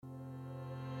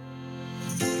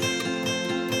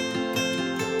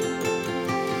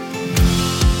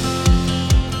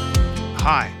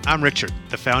Hi, I'm Richard,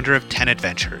 the founder of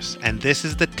 10Adventures, and this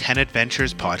is the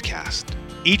 10Adventures podcast.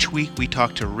 Each week we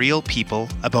talk to real people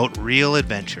about real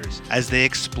adventures as they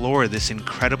explore this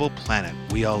incredible planet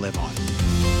we all live on.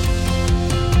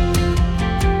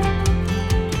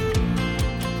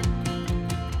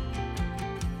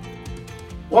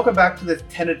 Welcome back to the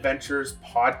 10Adventures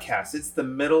podcast. It's the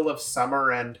middle of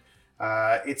summer and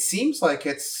it seems like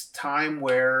it's time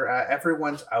where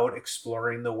everyone's out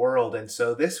exploring the world. And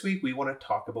so this week we want to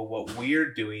talk about what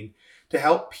we're doing to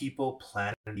help people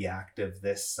plan and be active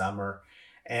this summer.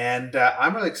 And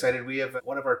I'm really excited. We have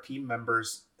one of our team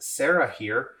members, Sarah,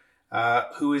 here,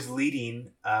 who is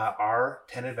leading our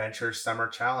 10Adventures Summer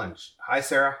Challenge. Hi,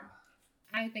 Sarah.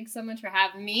 Hi, thanks so much for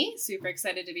having me. Super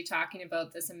excited to be talking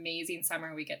about this amazing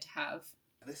summer we get to have.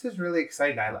 This is really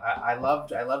exciting. I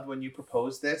loved when you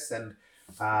proposed this, and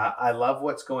I love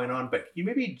what's going on. But can you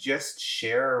maybe just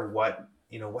share what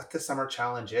the summer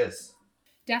challenge is?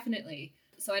 Definitely.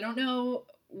 So I don't know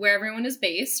where everyone is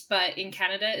based, but in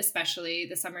Canada especially,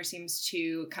 the summer seems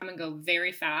to come and go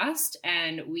very fast,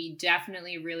 and we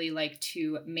definitely really like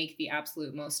to make the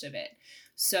absolute most of it.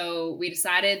 So we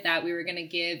decided that we were going to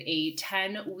give a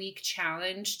 10-week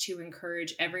challenge to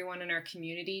encourage everyone in our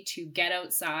community to get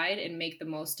outside and make the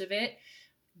most of it.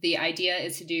 The idea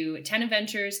is to do 10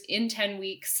 adventures in 10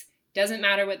 weeks. Doesn't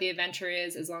matter what the adventure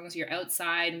is, as long as you're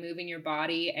outside, moving your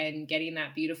body and getting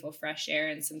that beautiful fresh air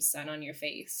and some sun on your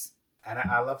face. And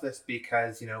I love this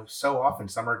because, so often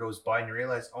summer goes by and you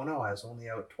realize, oh no, I was only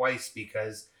out twice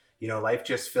because, life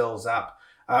just fills up.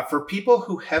 For people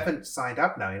who haven't signed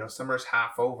up now, summer's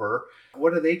half over.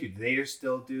 What do? Do they just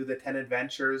still do the 10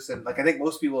 adventures? And I think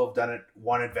most people have done it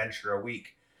one adventure a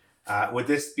week. Would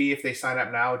this be, if they sign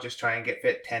up now, just try and get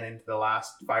fit 10 into the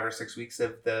last 5 or 6 weeks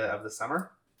of the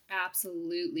summer?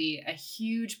 Absolutely. A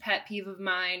huge pet peeve of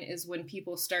mine is when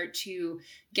people start to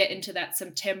get into that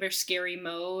September scary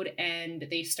mode and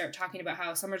they start talking about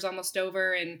how summer's almost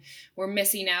over and we're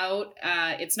missing out.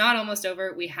 It's not almost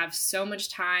over. We have so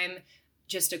much time.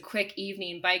 Just a quick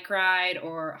evening bike ride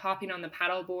or hopping on the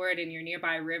paddleboard in your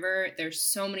nearby river. There's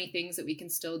so many things that we can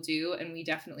still do, and we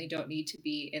definitely don't need to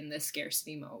be in this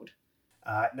scarcity mode.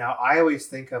 Now, I always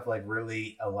think of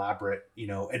really elaborate,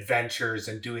 adventures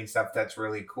and doing stuff that's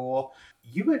really cool.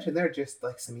 You mentioned there just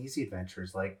some easy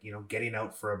adventures, getting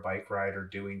out for a bike ride or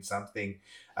doing something.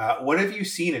 What have you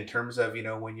seen in terms of,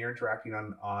 when you're interacting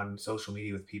on social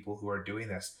media with people who are doing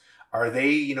this? Are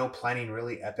they, planning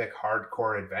really epic,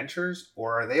 hardcore adventures,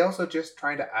 or are they also just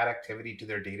trying to add activity to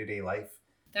their day-to-day life?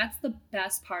 That's the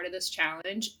best part of this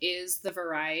challenge is the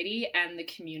variety and the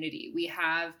community. We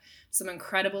have some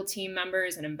incredible team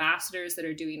members and ambassadors that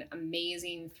are doing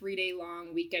amazing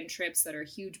 3-day-long weekend trips that are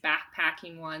huge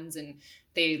backpacking ones, and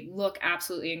they look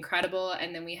absolutely incredible.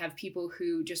 And then we have people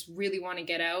who just really want to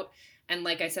get out. And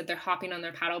like I said, they're hopping on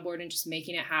their paddleboard and just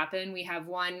making it happen. We have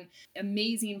one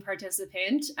amazing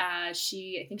participant. I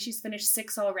think she's finished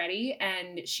 6 already,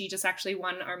 and she just actually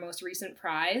won our most recent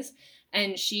prize.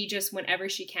 And she just, whenever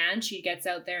she can, she gets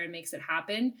out there and makes it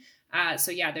happen.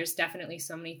 So yeah, there's definitely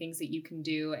so many things that you can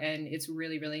do, and it's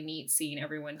really, really neat seeing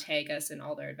everyone tag us in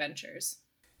all their adventures.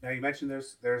 Now you mentioned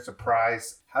there's a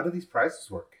prize. How do these prizes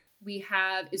work? We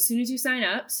have, as soon as you sign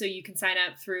up, so you can sign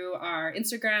up through our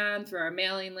Instagram, through our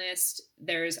mailing list.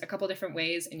 There's a couple different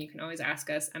ways, and you can always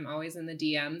ask us. I'm always in the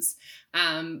DMs.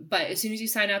 But as soon as you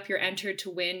sign up, you're entered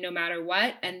to win no matter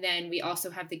what. And then we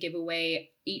also have the giveaway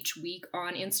each week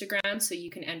on Instagram, so you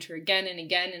can enter again and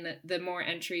again. And the more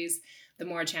entries, the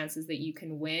more chances that you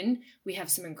can win. We have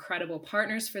some incredible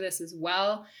partners for this as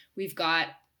well. We've got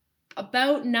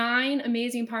about 9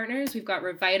 amazing partners. We've got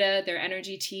Revita, their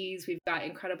energy teas. We've got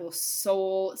incredible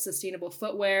Soul sustainable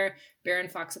footwear, Baron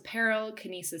Fox apparel,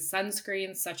 Kinesis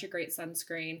sunscreen, such a great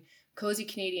sunscreen, Cozy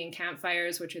Canadian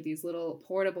campfires, which are these little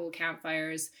portable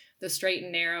campfires, the Straight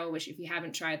and Narrow, which if you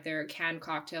haven't tried their canned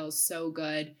cocktails, so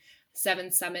good, 7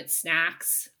 Summit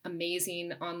snacks,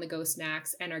 amazing on-the-go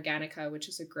snacks, and Organica, which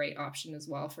is a great option as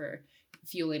well for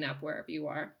fueling up wherever you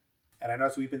are. And I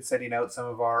know we've been sending out some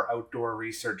of our outdoor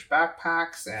research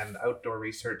backpacks and outdoor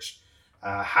research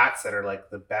hats that are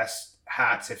the best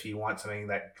hats if you want something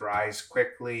that dries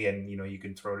quickly and, you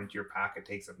can throw it into your pack. It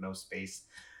takes up no space.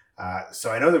 So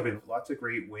I know there have been lots of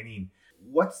great winning.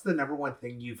 What's the number one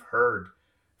thing you've heard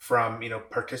from,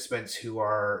 participants who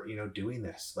are, doing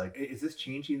this? Is this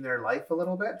changing their life a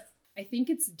little bit? I think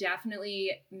it's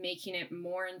definitely making it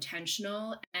more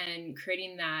intentional and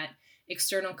creating that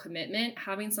external commitment,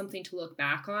 having something to look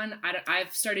back on.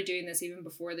 I've started doing this even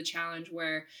before the challenge,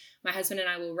 where my husband and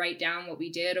I will write down what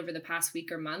we did over the past week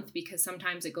or month, because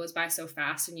sometimes it goes by so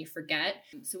fast and you forget.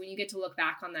 So when you get to look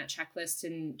back on that checklist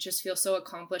and just feel so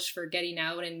accomplished for getting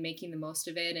out and making the most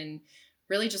of it and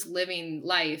really just living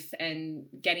life and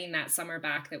getting that summer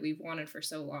back that we've wanted for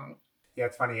so long. Yeah,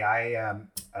 it's funny. I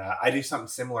do something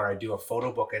similar. I do a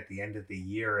photo book at the end of the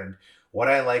year, and what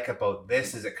I like about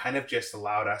this is it kind of just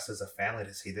allowed us as a family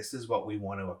to say this is what we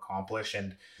want to accomplish.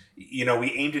 And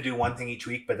we aim to do one thing each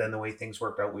week, but then the way things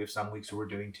worked out, we have some weeks where we're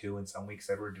doing two, and some weeks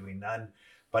that we're doing none.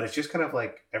 But it's just kind of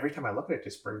like every time I look at it, it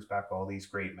just brings back all these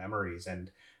great memories. And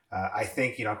I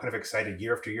think I'm kind of excited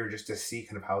year after year just to see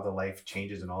kind of how the life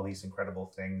changes and all these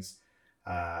incredible things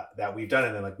that we've done.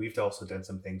 And then we've also done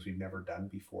some things we've never done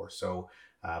before. So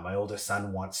my oldest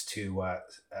son wants to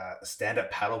stand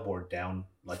up paddleboard down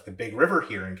like the big river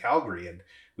here in Calgary, and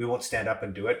we won't stand up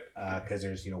and do it because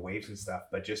there's waves and stuff,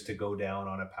 but just to go down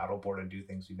on a paddleboard and do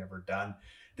things we've never done.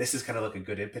 This is kind of like a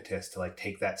good impetus to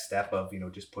take that step of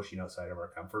just pushing outside of our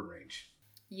comfort range.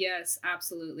 Yes,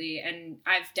 absolutely. And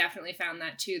I've definitely found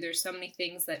that too. There's so many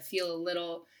things that feel a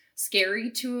little scary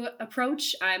to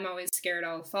approach. I'm always scared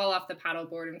I'll fall off the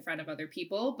paddleboard in front of other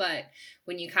people, but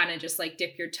when you kind of just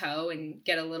dip your toe and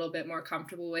get a little bit more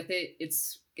comfortable with it,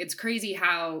 it's crazy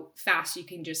how fast you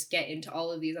can just get into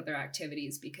all of these other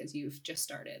activities because you've just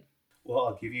started. Well,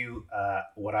 I'll give you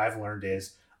what I've learned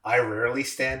is I rarely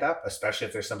stand up, especially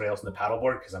if there's somebody else in the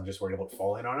paddleboard, because I'm just worried about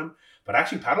falling on them. But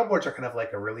actually paddleboards are kind of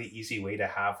like a really easy way to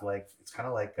have it's kind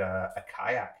of like a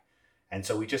kayak. And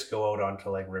so we just go out onto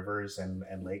rivers and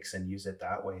lakes and use it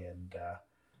that way. And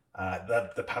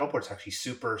the paddleboard's actually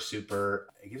super, super,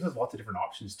 it gives us lots of different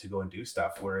options to go and do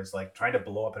stuff. Whereas trying to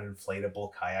blow up an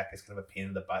inflatable kayak is kind of a pain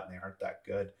in the butt and they aren't that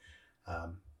good.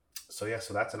 So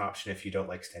that's an option if you don't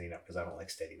like standing up, because I don't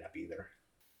like standing up either.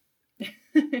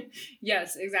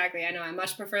 Yes, exactly. I know I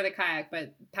much prefer the kayak,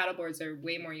 but paddleboards are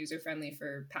way more user-friendly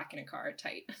for packing a car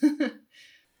tight.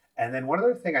 And then one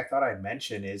other thing I thought I'd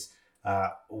mention is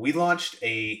we launched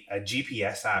a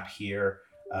GPS app here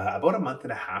about a month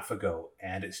and a half ago,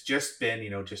 and it's just been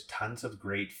just tons of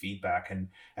great feedback, and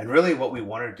really what we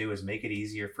want to do is make it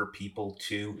easier for people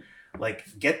to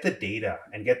get the data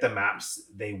and get the maps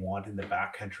they want in the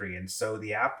backcountry. And so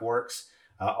the app works.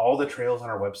 All the trails on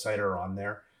our website are on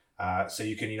there. So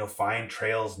you can, find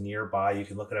trails nearby. You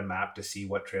can look at a map to see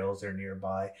what trails are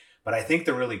nearby. But I think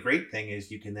the really great thing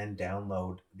is you can then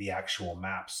download the actual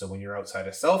map. So when you're outside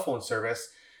a cell phone service,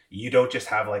 you don't just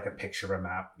have a picture of a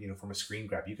map, from a screen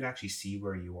grab. You can actually see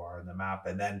where you are in the map.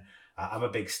 And then I'm a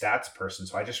big stats person,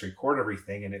 so I just record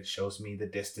everything, and it shows me the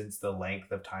distance, the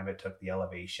length of time it took, the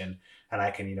elevation, and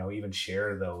I can, even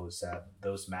share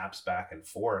those maps back and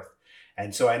forth.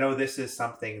 And so I know this is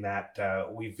something that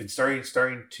we've been starting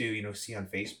to, see on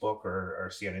Facebook or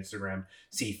see on Instagram,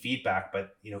 see feedback.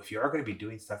 But, if you are going to be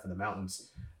doing stuff in the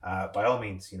mountains, by all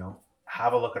means,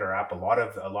 have a look at our app. A lot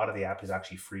of the app is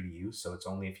actually free to use. So it's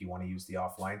only if you want to use the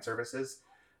offline services,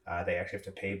 they actually have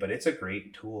to pay. But it's a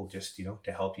great tool just,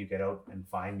 to help you get out and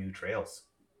find new trails.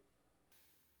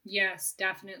 Yes,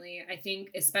 definitely. I think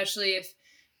especially if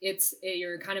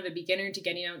you're kind of a beginner to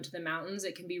getting out into the mountains,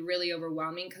 it can be really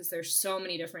overwhelming because there's so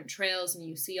many different trails and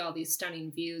you see all these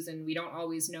stunning views and we don't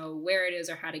always know where it is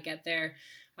or how to get there.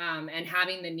 And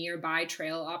having the nearby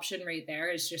trail option right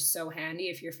there is just so handy.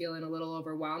 If you're feeling a little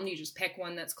overwhelmed, you just pick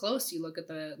one that's close. You look at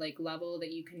the level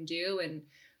that you can do, and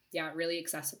yeah, really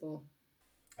accessible.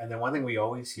 And then one thing we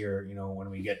always hear,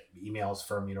 when we get emails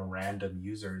from, random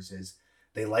users is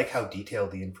they like how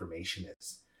detailed the information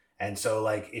is. And so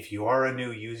if you are a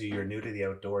new user, you're new to the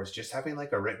outdoors, just having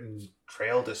a written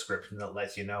trail description that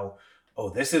lets you know,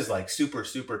 oh, this is super,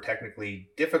 super technically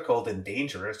difficult and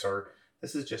dangerous, or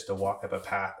this is just a walk up a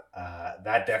path.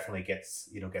 That definitely gets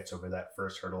over that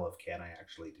first hurdle of, can I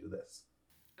actually do this?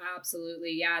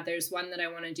 Absolutely. Yeah. There's one that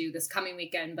I want to do this coming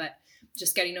weekend, but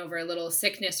just getting over a little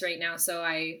sickness right now. So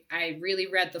I really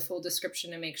read the full description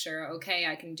to make sure, okay,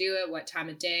 I can do it. What time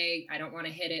of day? I don't want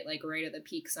to hit it right at the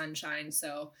peak sunshine.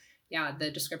 So yeah,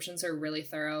 the descriptions are really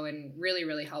thorough and really,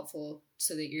 really helpful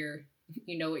so that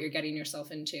you know what you're getting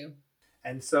yourself into.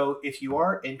 And so if you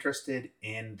are interested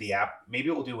in the app, maybe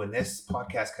what we'll do when this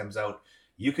podcast comes out,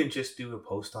 you can just do a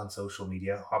post on social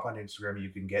media, hop on Instagram. You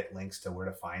can get links to where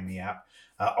to find the app.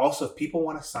 Also, if people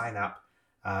want to sign up,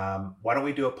 why don't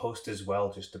we do a post as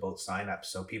well just about sign up?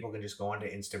 So people can just go onto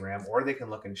Instagram, or they can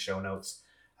look in show notes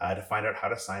to find out how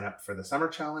to sign up for the summer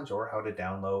challenge or how to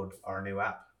download our new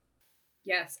app.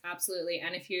 Yes, absolutely.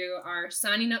 And if you are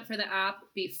signing up for the app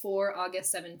before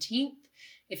August 17th,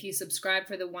 if you subscribe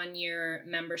for the 1-year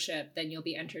membership, then you'll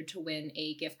be entered to win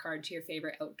a gift card to your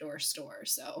favorite outdoor store.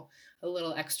 So a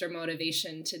little extra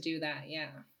motivation to do that. Yeah.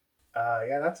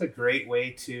 That's a great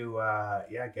way to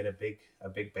get a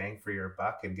big bang for your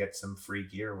buck and get some free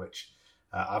gear, which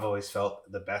I've always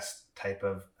felt the best type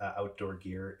of outdoor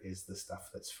gear is the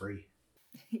stuff that's free.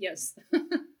 Yes.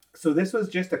 So this was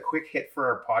just a quick hit for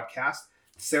our podcast.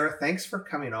 Sarah, thanks for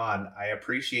coming on. I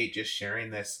appreciate just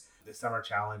sharing the summer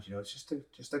challenge. It's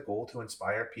just a goal to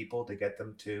inspire people, to get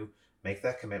them to make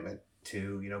that commitment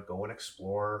to, go and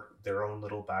explore their own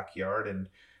little backyard. And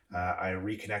I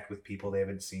reconnect with people they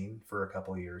haven't seen for a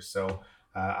couple of years. So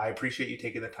I appreciate you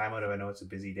taking the time out of, I know it's a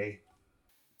busy day.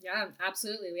 Yeah,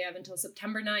 absolutely. We have until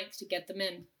September 9th to get them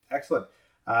in. Excellent.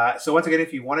 So once again,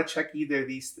 if you want to check either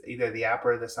the app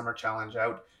or the summer challenge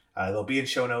out, they'll be in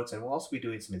show notes, and we'll also be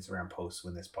doing some Instagram posts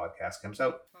when this podcast comes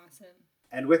out. Awesome.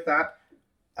 And with that,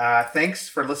 thanks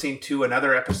for listening to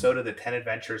another episode of the 10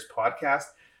 Adventures podcast.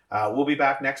 We'll be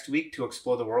back next week to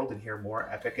explore the world and hear more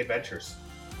epic adventures.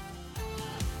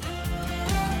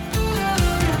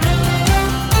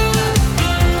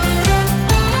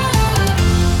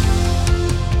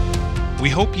 We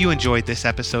hope you enjoyed this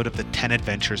episode of the 10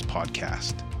 Adventures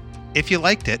podcast. If you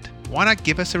liked it, why not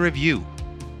give us a review?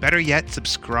 Better yet,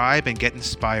 subscribe and get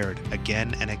inspired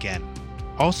again and again.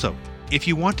 Also, if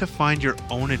you want to find your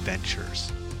own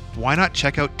adventures, why not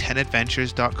check out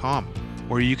 10adventures.com,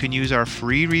 where you can use our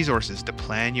free resources to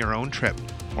plan your own trip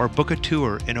or book a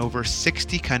tour in over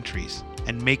 60 countries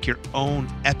and make your own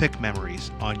epic memories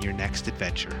on your next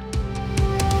adventure.